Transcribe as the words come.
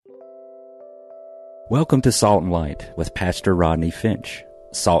Welcome to Salt and Light with Pastor Rodney Finch.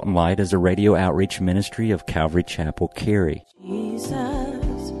 Salt and Light is a radio outreach ministry of Calvary Chapel, Cary. Jesus,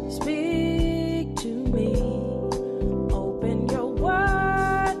 speak to me. Open your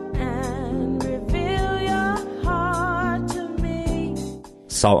word and reveal your heart to me.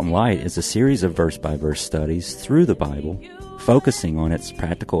 Salt and Light is a series of verse-by-verse studies through the Bible, focusing on its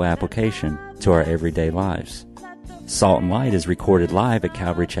practical application to our everyday lives. Salt and Light is recorded live at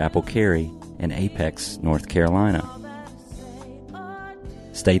Calvary Chapel, Cary in Apex, North Carolina.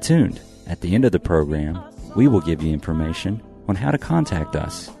 Stay tuned. At the end of the program, we will give you information on how to contact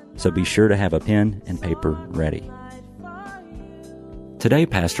us, so be sure to have a pen and paper ready. Today,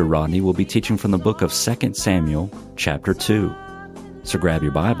 Pastor Rodney will be teaching from the book of 2 Samuel, chapter 2. So grab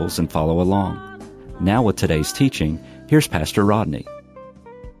your Bibles and follow along. Now with today's teaching, here's Pastor Rodney.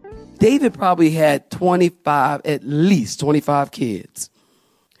 David probably had at least 25 kids.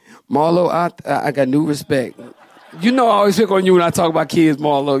 Marlo, I got new respect. You know I always pick on you when I talk about kids,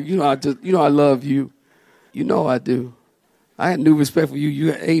 Marlo. You know I love you. You know I do. I had new respect for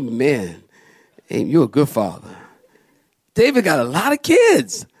you. Amen. You're a good father. David got a lot of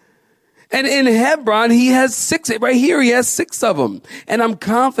kids. And in Hebron, he has 6. Right here, he has 6 of them. And I'm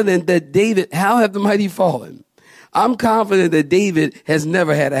confident that David, how have the mighty fallen? I'm confident that David has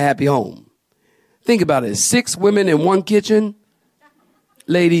never had a happy home. Think about it. 6 women in one kitchen.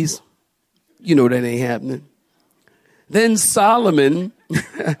 Ladies, you know that ain't happening. Then Solomon,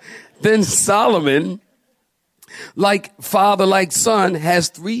 like father, like son, has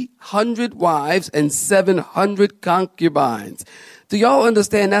 300 wives and 700 concubines. Do y'all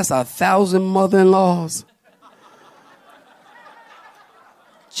understand that's 1,000 mother-in-laws?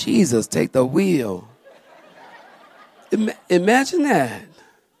 Jesus, take the wheel. Imagine that.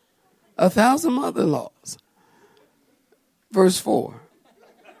 1,000 mother-in-laws. Verse 4.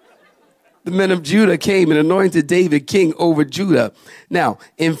 The men of Judah came and anointed David king over Judah. Now,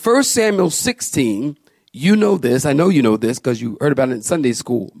 in 1 Samuel 16, you know this. I know you know this because you heard about it in Sunday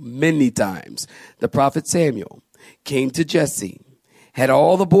school many times. The prophet Samuel came to Jesse, had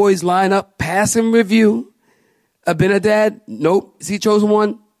all the boys line up, pass him review. Abinadab, nope. Is he chosen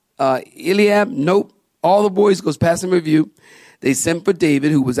one? Eliab, nope. All the boys goes pass him review. They sent for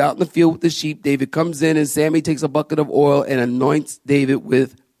David, who was out in the field with the sheep. David comes in and Sammy takes a bucket of oil and anoints David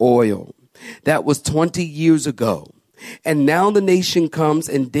with oil. That was 20 years ago. And now the nation comes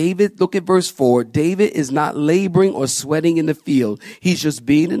and David, look at verse 4. David is not laboring or sweating in the field. He's just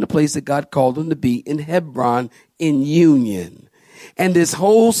being in the place that God called him to be in Hebron in union. And this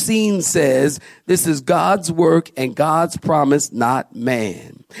whole scene says this is God's work and God's promise, not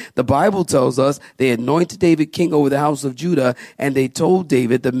man. The Bible tells us they anointed David king over the house of Judah, and they told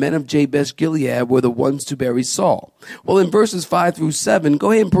David the men of Jabesh Gilead were the ones to bury Saul. Well, in verses 5 through 7, go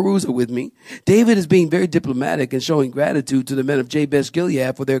ahead and peruse it with me. David is being very diplomatic and showing gratitude to the men of Jabesh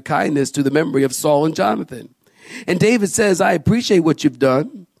Gilead for their kindness to the memory of Saul and Jonathan. And David says, I appreciate what you've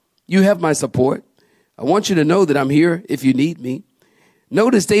done. You have my support. I want you to know that I'm here if you need me.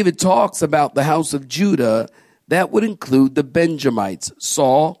 Notice David talks about the house of Judah. That would include the Benjamites.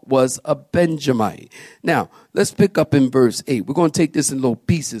 Saul was a Benjamite. Now, let's pick up in verse 8. We're going to take this in little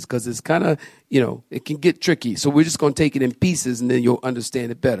pieces because it's kind of, it can get tricky. So we're just going to take it in pieces and then you'll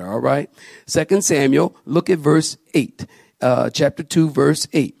understand it better, all right? 2 Samuel, look at verse 8, chapter 2, verse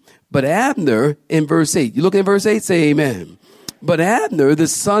 8. But Abner, in verse 8, you look at verse 8, say amen. But Abner, the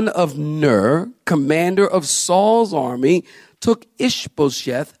son of Ner, commander of Saul's army, took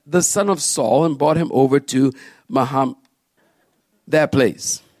Ishbosheth, the son of Saul, and brought him over to that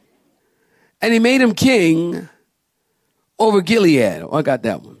place. And he made him king over Gilead. Oh, I got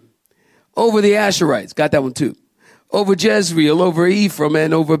that one. Over the Asherites. Got that one too. Over Jezreel, over Ephraim,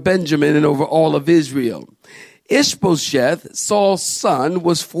 and over Benjamin, and over all of Israel. Ishbosheth, Saul's son,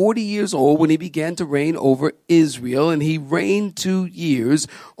 was 40 years old when he began to reign over Israel, and he reigned 2 years.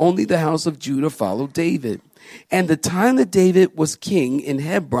 Only the house of Judah followed David. And the time that David was king in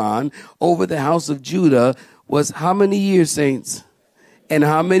Hebron over the house of Judah was how many years, saints? And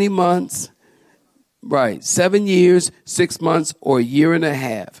how many months? Right, 7 years, 6 months, or a year and a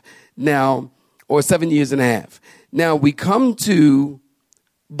half. Now, or 7 years and a half. Now we come to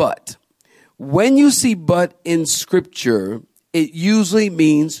but. When you see but in scripture, it usually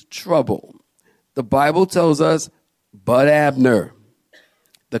means trouble. The Bible tells us, but Abner,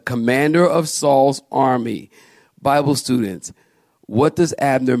 the commander of Saul's army. Bible students, what does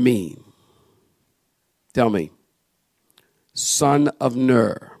Abner mean? Tell me. Son of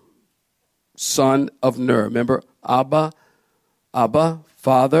Ner. Son of Ner. Remember, Abba,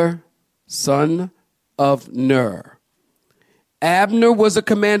 father, son of Ner. Abner was a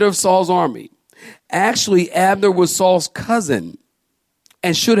commander of Saul's army. Actually, Abner was Saul's cousin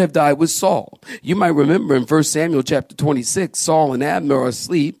and should have died with Saul. You might remember in 1 Samuel chapter 26, Saul and Abner are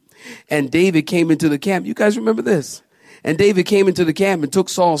asleep, and David came into the camp. You guys remember this? And David came into the camp and took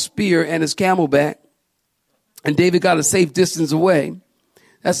Saul's spear and his camelback, and David got a safe distance away.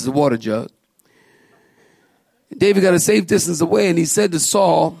 That's his water jug. David got a safe distance away, and he said to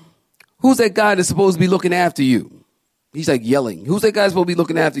Saul, who's that guy that's supposed to be looking after you? He's like yelling, who's that guy supposed to be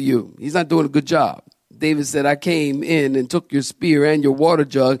looking after you? He's not doing a good job. David said, I came in and took your spear and your water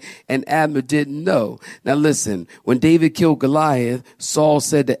jug, and Abner didn't know. Now listen, when David killed Goliath, Saul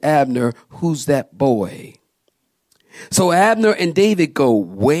said to Abner, who's that boy? So Abner and David go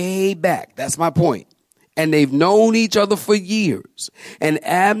way back. That's my point. And they've known each other for years. And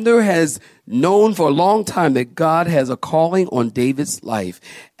Abner has known for a long time that God has a calling on David's life.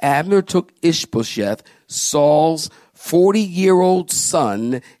 Abner took Ishbosheth, Saul's 40-year-old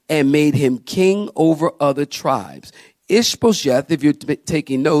son, and made him king over other tribes. Ishbosheth, if you're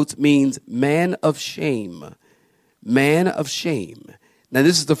taking notes, means man of shame. Man of shame. Now,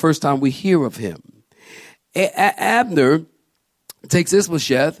 this is the first time we hear of him. Abner takes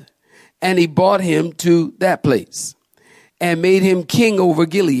Ishbosheth, and he brought him to that place and made him king over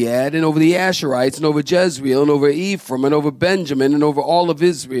Gilead and over the Asherites and over Jezreel and over Ephraim and over Benjamin and over all of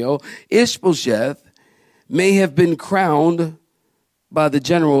Israel. Ishbosheth may have been crowned by the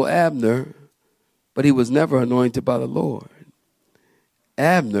general Abner, but he was never anointed by the Lord.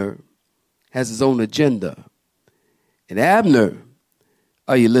 Abner has his own agenda. And Abner,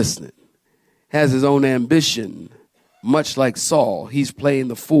 are you listening, has his own ambition. Much like Saul, he's playing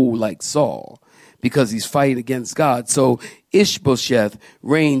the fool like Saul because he's fighting against God. So Ishbosheth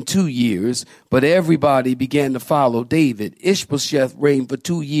reigned 2 years, but everybody began to follow David. Ishbosheth reigned for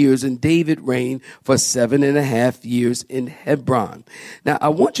 2 years, and David reigned for 7.5 years in Hebron. Now, I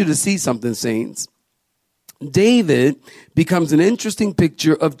want you to see something, saints. David becomes an interesting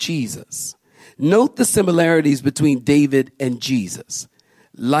picture of Jesus. Note the similarities between David and Jesus.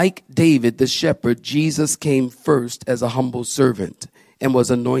 Like David, the shepherd, Jesus came first as a humble servant and was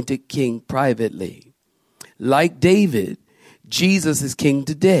anointed king privately. Like David, Jesus is king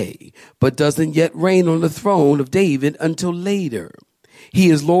today, but doesn't yet reign on the throne of David until later. He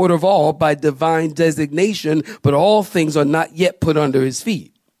is Lord of all by divine designation, but all things are not yet put under his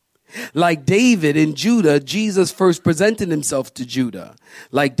feet. Like David in Judah, Jesus first presented himself to Judah.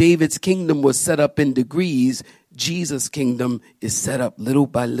 Like David's kingdom was set up in degrees, Jesus' kingdom is set up little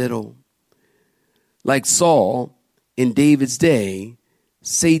by little. Like Saul, in David's day,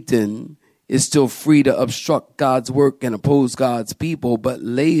 Satan is still free to obstruct God's work and oppose God's people, but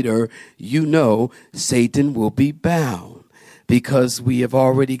later, Satan will be bound because we have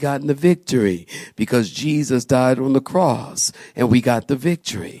already gotten the victory, because Jesus died on the cross and we got the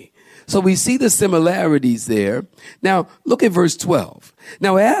victory. So we see the similarities there. Now, look at verse 12.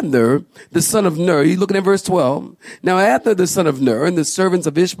 Now, Abner, the son of Ner, you looking at verse 12? Now, Abner, the son of Ner, and the servants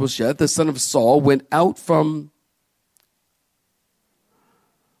of Ishbosheth, the son of Saul, went out from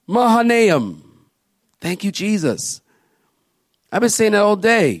Mahanaim. Thank you, Jesus. I've been saying that all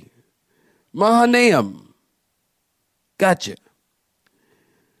day. Mahanaim. Gotcha.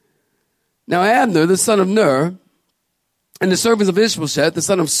 Now, Abner, the son of Ner, and the servants of Ishbosheth, the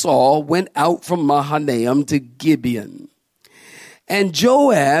son of Saul, went out from Mahanaim to Gibeon. And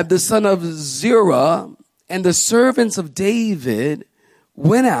Joab, the son of Zeruiah, and the servants of David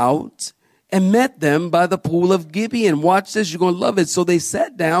went out and met them by the pool of Gibeon. Watch this, you're going to love it. So they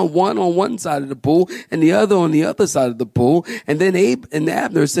sat down, one on one side of the pool and the other on the other side of the pool. And then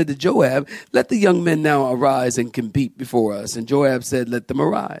Abner said to Joab, let the young men now arise and compete before us. And Joab said, let them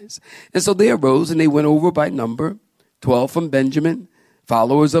arise. And so they arose and they went over by number, 12 from Benjamin,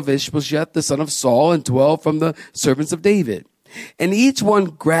 followers of Ishbosheth, the son of Saul, and 12 from the servants of David. And each one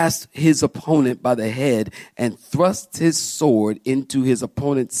grasped his opponent by the head and thrust his sword into his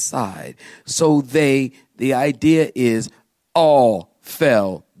opponent's side. So the idea is all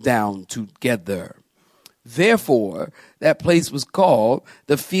fell down together. Therefore, that place was called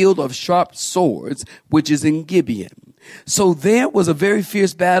the field of sharp swords, which is in Gibeon. So there was a very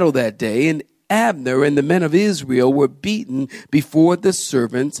fierce battle that day, and Abner and the men of Israel were beaten before the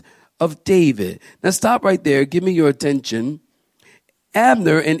servants of David. Now stop right there. Give me your attention.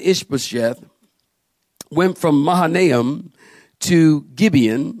 Abner and Ishbosheth went from Mahanaim to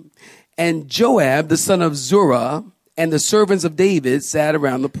Gibeon, and Joab, the son of Zeruiah, and the servants of David sat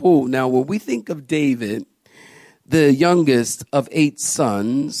around the pool. Now, when we think of David, the youngest of 8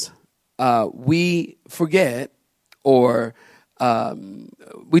 sons, we forget or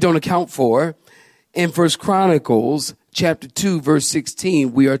we don't account for in First Chronicles chapter 2, verse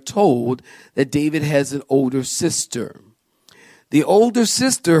 16, we are told that David has an older sister. The older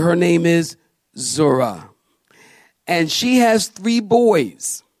sister, her name is Zorah. And she has 3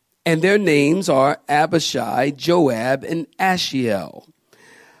 boys. And their names are Abishai, Joab, and Ashiel.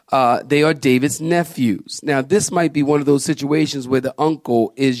 They are David's nephews. Now, this might be one of those situations where the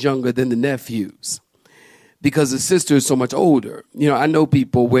uncle is younger than the nephews because the sister is so much older. You know, I know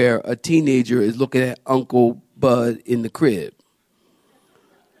people where a teenager is looking at Uncle Bud in the crib.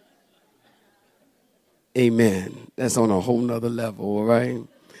 Amen. That's on a whole nother level, all right?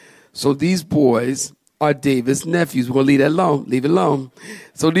 So these boys are David's nephews. We're going to leave that alone. Leave it alone.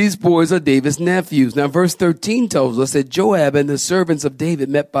 So these boys are David's nephews. Now, verse 13 tells us that Joab and the servants of David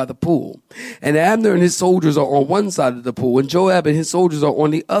met by the pool. And Abner and his soldiers are on one side of the pool, and Joab and his soldiers are on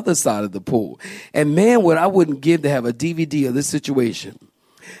the other side of the pool. And man, what I wouldn't give to have a DVD of this situation.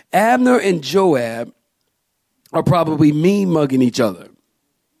 Abner and Joab are probably mean mugging each other.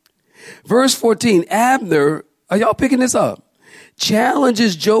 Verse 14, Abner, are y'all picking this up?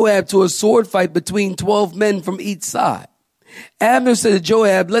 Challenges Joab to a sword fight between 12 men from each side. Abner said to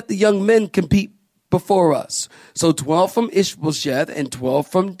Joab, let the young men compete before us. So 12 from Ishbosheth and 12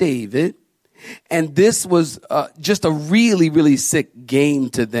 from David. And this was just a really, really sick game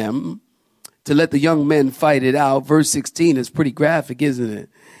to them to let the young men fight it out. Verse 16 is pretty graphic, isn't it?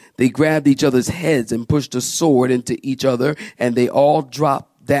 They grabbed each other's heads and pushed a sword into each other, and they all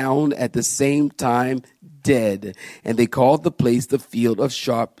dropped down at the same time, dead. And they called the place the field of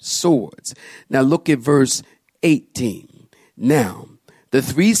sharp swords. Now look at verse 18. Now, the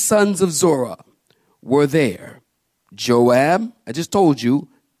 3 sons of Zorah were there. Joab, I just told you,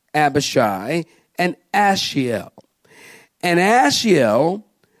 Abishai, and Ashiel. And Ashiel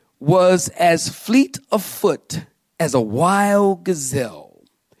was as fleet of foot as a wild gazelle.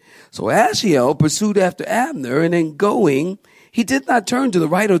 So Ashiel pursued after Abner, and in going, he did not turn to the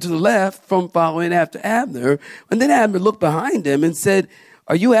right or to the left from following after Abner. And then Abner looked behind him and said,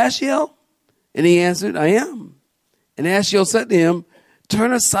 are you Ashiel? And he answered, I am. And Ashiel said to him,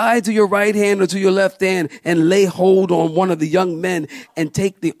 turn aside to your right hand or to your left hand and lay hold on one of the young men and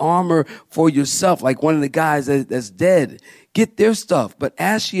take the armor for yourself, like one of the guys that's dead. Get their stuff. But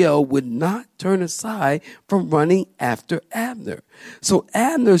Ashiel would not turn aside from running after Abner. So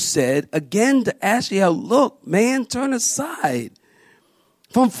Abner said again to Ashiel, look, man, turn aside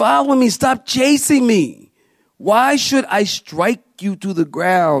from following me. Stop chasing me. Why should I strike you to the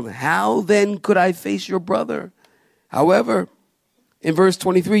ground? How then could I face your brother? However, in verse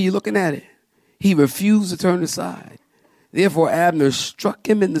 23, you're looking at it. He refused to turn aside. Therefore, Abner struck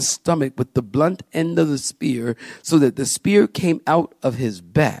him in the stomach with the blunt end of the spear, so that the spear came out of his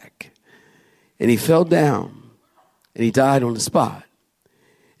back. And he fell down, and he died on the spot.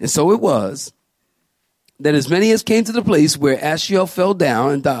 And so it was that as many as came to the place where Ashiel fell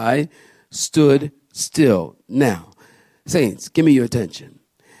down and died stood still. Now, saints, give me your attention.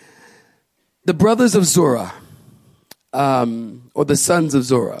 The brothers of Zorah, or the sons of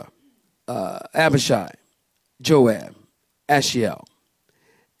Zorah, Abishai, Joab, Ashiel.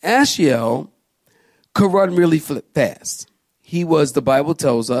 Ashiel could run really fast. He was, the Bible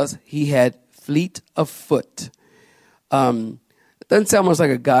tells us, he had fleet of foot. It doesn't sound much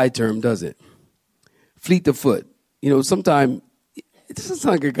like a guy term, does it? Fleet of foot. You know, sometimes it doesn't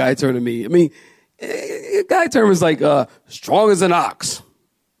sound like a guy term to me. I mean, a guy term is like strong as an ox,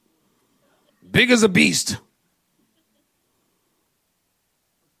 big as a beast.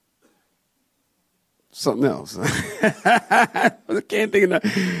 Something else. I can't think of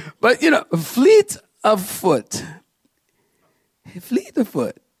that. But, you know, fleet of foot. Fleet of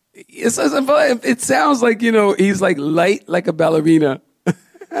foot. It sounds like, you know, he's like light like a ballerina.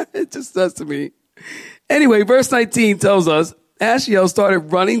 It just does to me. Anyway, verse 19 tells us Ashiel started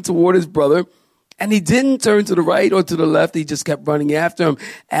running toward his brother, and he didn't turn to the right or to the left. He just kept running after him.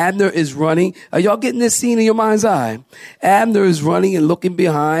 Abner is running. Are y'all getting this scene in your mind's eye? Abner is running and looking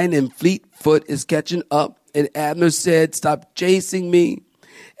behind, and Fleetfoot is catching up. And Abner said, stop chasing me.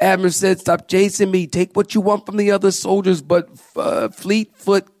 Abner said, stop chasing me. Take what you want from the other soldiers. But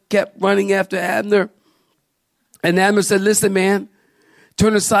Fleetfoot kept running after Abner. And Abner said, listen, man,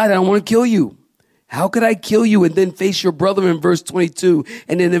 turn aside. I don't want to kill you. How could I kill you and then face your brother in verse 22?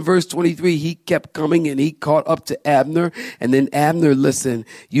 And then in verse 23, he kept coming and he caught up to Abner. And then Abner, listen,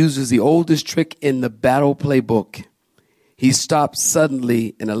 uses the oldest trick in the battle playbook. He stopped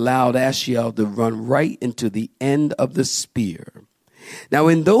suddenly and allowed Ashiel to run right into the end of the spear. Now,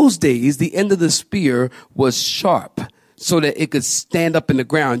 in those days, the end of the spear was sharp so that it could stand up in the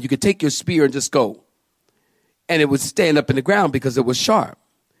ground. You could take your spear and just go. And it would stand up in the ground because it was sharp.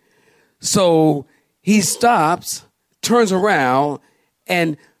 So he stops turns around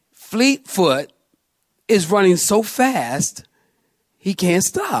and Fleetfoot is running so fast, he can't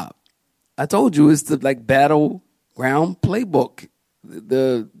stop. I told you it's the like battleground playbook,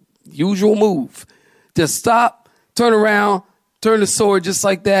 the usual move. Just stop, turn around, turn the sword just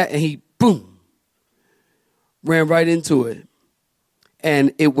like that, and he, boom, ran right into it.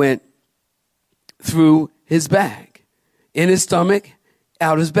 And it went through his back, in his stomach,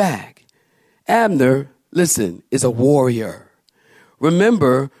 out his back. Abner, listen, is a warrior.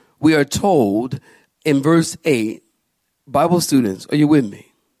 Remember, we are told in verse 8, Bible students, are you with me?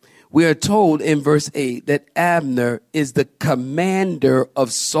 We are told in verse 8 that Abner is the commander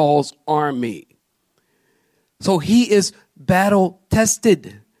of Saul's army. So he is battle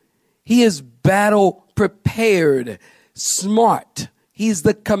tested. He is battle prepared, smart. He's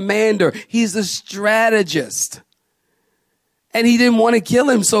the commander. He's the strategist. And he didn't want to kill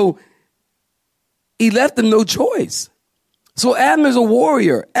him, so he left him no choice. So Abner's a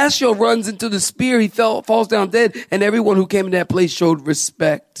warrior. Asahel runs into the spear. He falls down dead, and everyone who came in that place showed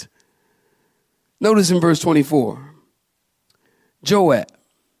respect. Notice in verse 24, Joab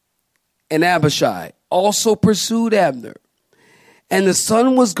and Abishai also pursued Abner. And the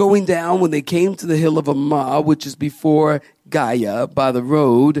sun was going down when they came to the hill of Ammah, which is before Giah, by the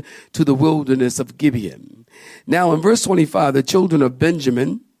road to the wilderness of Gibeon. Now in verse 25, the children of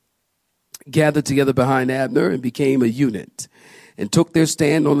Benjamin gathered together behind Abner and became a unit and took their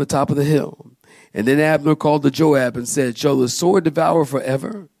stand on the top of the hill. And then Abner called to Joab and said, shall the sword devour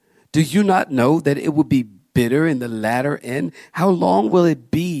forever? Do you not know that it will be bitter in the latter end? How long will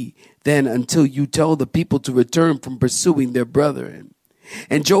it be then until you tell the people to return from pursuing their brethren?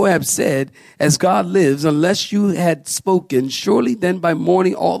 And Joab said, as God lives, unless you had spoken, surely then by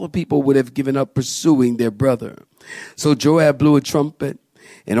morning all the people would have given up pursuing their brother. So Joab blew a trumpet,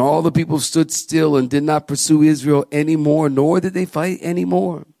 and all the people stood still and did not pursue Israel anymore, nor did they fight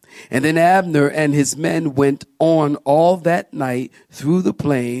anymore. And then Abner and his men went on all that night through the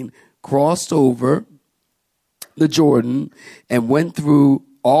plain, crossed over the Jordan, and went through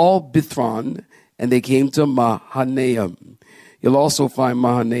all Bithron, and they came to Mahanaim. You'll also find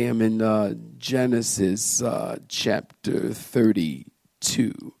Mahanaim in Genesis chapter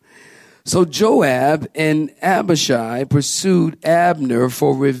 32. So Joab and Abishai pursued Abner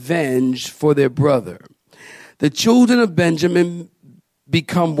for revenge for their brother. The children of Benjamin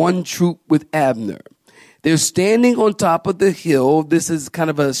become one troop with Abner. They're standing on top of the hill. This is kind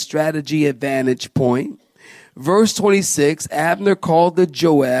of a strategy advantage point. Verse 26, Abner called to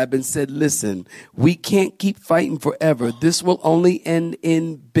Joab and said, listen, we can't keep fighting forever. This will only end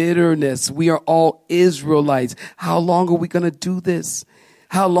in bitterness. We are all Israelites. How long are we going to do this?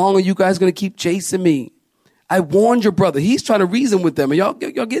 How long are you guys going to keep chasing me? I warned your brother. He's trying to reason with them. Are y'all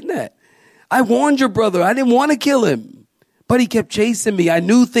getting that? I warned your brother. I didn't want to kill him, but he kept chasing me. I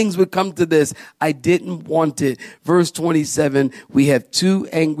knew things would come to this. I didn't want it. Verse 27, we have two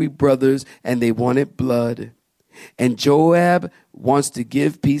angry brothers and they wanted blood. And Joab wants to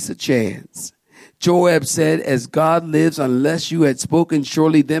give peace a chance. Joab said, as God lives, unless you had spoken,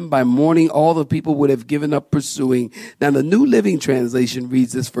 surely then by morning all the people would have given up pursuing. Now the New Living Translation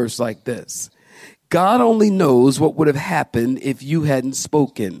reads this verse like this. God only knows what would have happened if you hadn't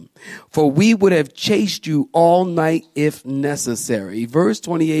spoken, for we would have chased you all night if necessary. Verse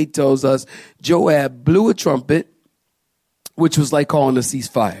 28 tells us Joab blew a trumpet, which was like calling a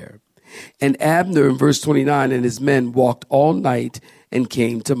ceasefire. And Abner, in verse 29, and his men walked all night and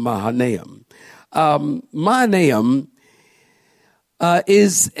came to Mahanaim. Mahanaim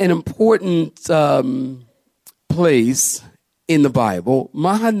is an important place in the Bible.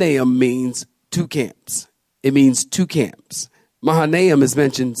 Mahanaim means two camps. It means two camps. Mahanaim is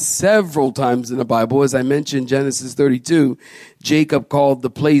mentioned several times in the Bible. As I mentioned, Genesis 32, Jacob called the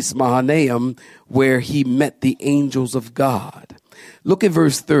place Mahanaim, where he met the angels of God. Look at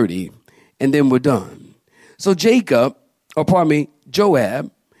verse 30, and then we're done. So Joab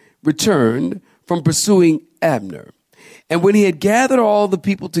returned from pursuing Abner. And when he had gathered all the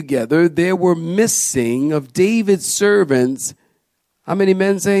people together, there were missing of David's servants. How many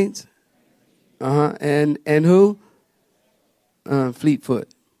men, saints? And who? Fleetfoot.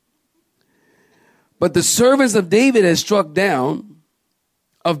 But the servants of David had struck down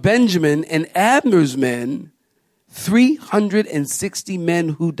of Benjamin and Abner's men 360 men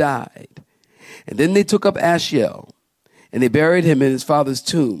who died. And then they took up Asahel, and they buried him in his father's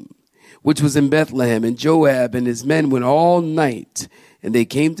tomb, which was in Bethlehem. And Joab and his men went all night, and they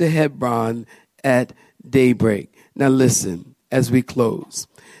came to Hebron at daybreak. Now listen, as we close.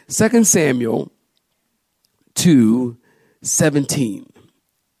 2 Samuel 2:17.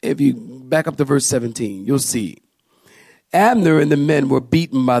 If you back up to verse 17, you'll see. Abner and the men were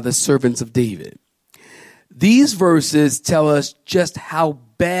beaten by the servants of David. These verses tell us just how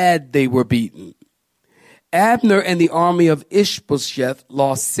bad they were beaten. Abner and the army of Ishbosheth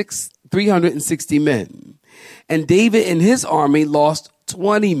lost 360 men, and David and his army lost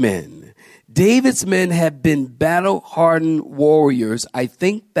 20 men. David's men have been battle-hardened warriors. I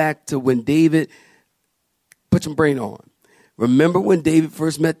think back to when David, put your brain on. Remember when David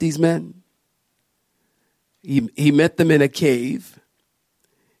first met these men? He met them in a cave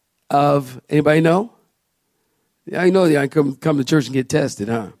of, anybody know? Yeah, I know I come to church and get tested,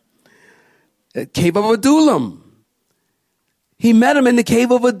 huh? A cave of Adullam. He met them in the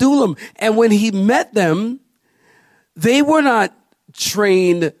cave of Adullam. And when he met them, they were not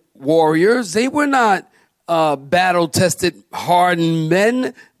trained warriors. They were not battle-tested, hardened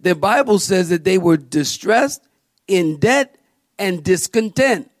men. The Bible says that they were distressed, in debt, and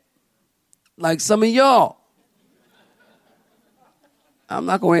discontent. Like some of y'all. I'm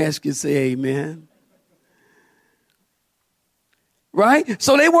not going to ask you to say amen. Right?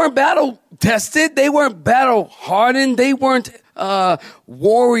 So they weren't battle-tested. They weren't battle-hardened. They weren't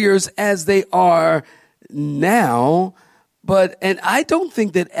warriors as they are now. And I don't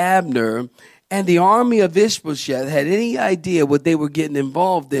think that Abner and the army of Ishbosheth had any idea what they were getting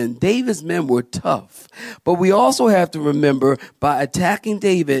involved in. David's men were tough. But we also have to remember, by attacking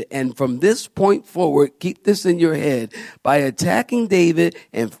David, and from this point forward, keep this in your head, by attacking David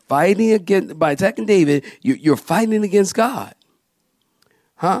and by attacking David, you're fighting against God.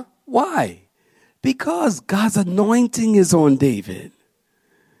 Huh? Why? Because God's anointing is on David.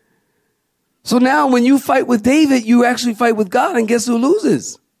 So now when you fight with David, you actually fight with God, and guess who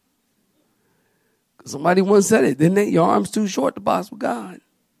loses? Somebody once said it, didn't they? Your arm's too short to box with God.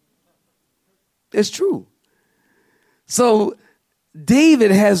 It's true. So David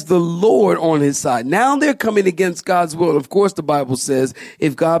has the Lord on his side. Now they're coming against God's will. Of course, the Bible says,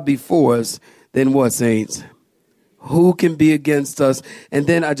 if God be for us, then what, saints? Who can be against us? And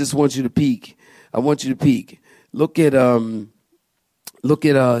then I just want you to peek. I want you to peek. Look at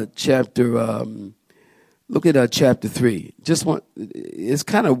chapter 3. It's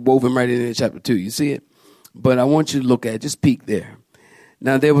kind of woven right in chapter 2. You see it? But I want you to look at it. Just peek there.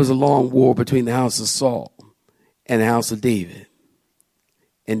 Now, there was a long war between the house of Saul and the house of David.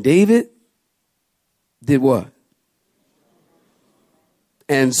 And David did what?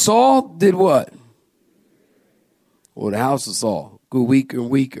 And Saul did what? Or the house of Saul grew weaker and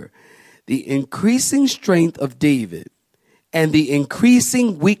weaker. The increasing strength of David and the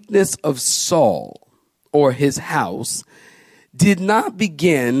increasing weakness of Saul, or his house, did not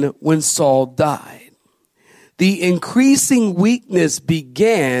begin when Saul died. The increasing weakness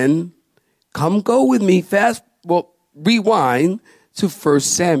began, go with me rewind to 1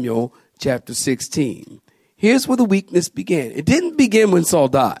 Samuel chapter 16. Here's where the weakness began. It didn't begin when Saul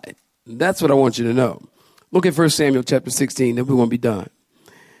died. That's what I want you to know. Look at 1 Samuel chapter 16, then we're going to be done.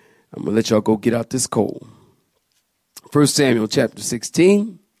 I'm going to let y'all go get out this coal. 1 Samuel chapter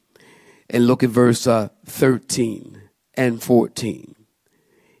 16, and look at verse 13 and 14.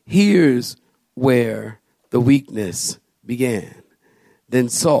 Here's where the weakness began. Then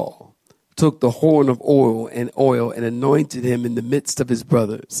Saul took the horn of oil and anointed him in the midst of his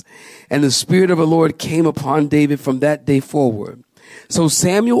brothers. And the Spirit of the Lord came upon David from that day forward. So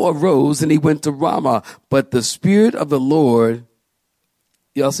Samuel arose and he went to Ramah, but the Spirit of the Lord,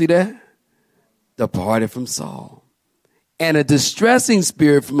 y'all see that? Departed from Saul. And a distressing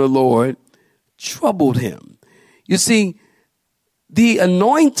spirit from the Lord troubled him. You see, the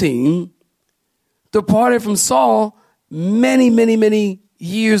anointing departed from Saul many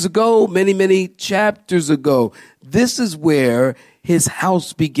years ago, many chapters ago. This is where his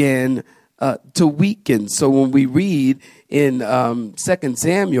house began to weaken. So when we read in 2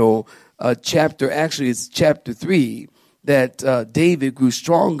 Samuel it's chapter 3, that David grew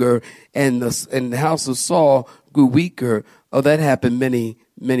stronger and the house of Saul grew weaker. Oh, that happened many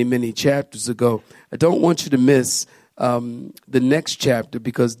chapters ago. I don't want you to miss the next chapter,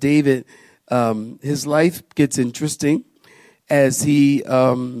 because David, his life gets interesting as he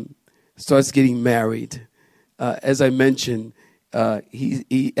starts getting married. As I mentioned,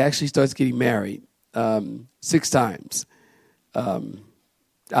 he actually starts getting married 6 times.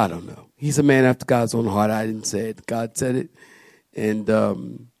 I don't know. He's a man after God's own heart. I didn't say it. God said it. And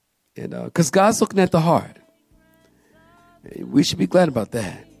because God's looking at the heart. We should be glad about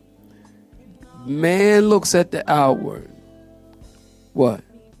that. Man looks at the outward. What?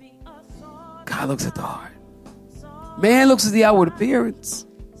 God looks at the heart. Man looks at the outward appearance.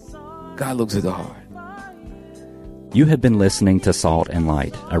 God looks at the heart. You have been listening to Salt and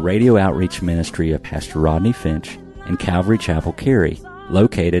Light, a radio outreach ministry of Pastor Rodney Finch and Calvary Chapel Cary,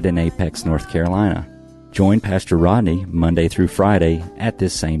 located in Apex, North Carolina. Join Pastor Rodney Monday through Friday at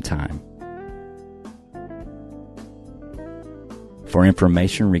this same time. For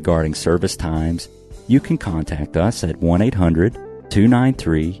information regarding service times, you can contact us at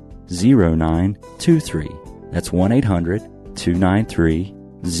 1-800-293-0923. That's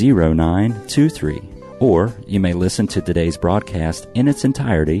 1-800-293-0923. Or you may listen to today's broadcast in its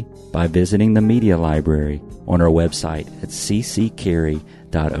entirety by visiting the media library on our website at cccary.org.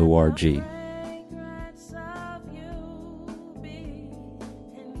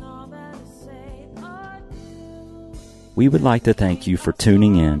 We would like to thank you for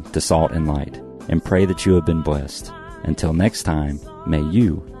tuning in to Salt and Light and pray that you have been blessed. Until next time, may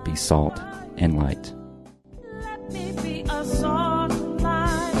you be salt and light.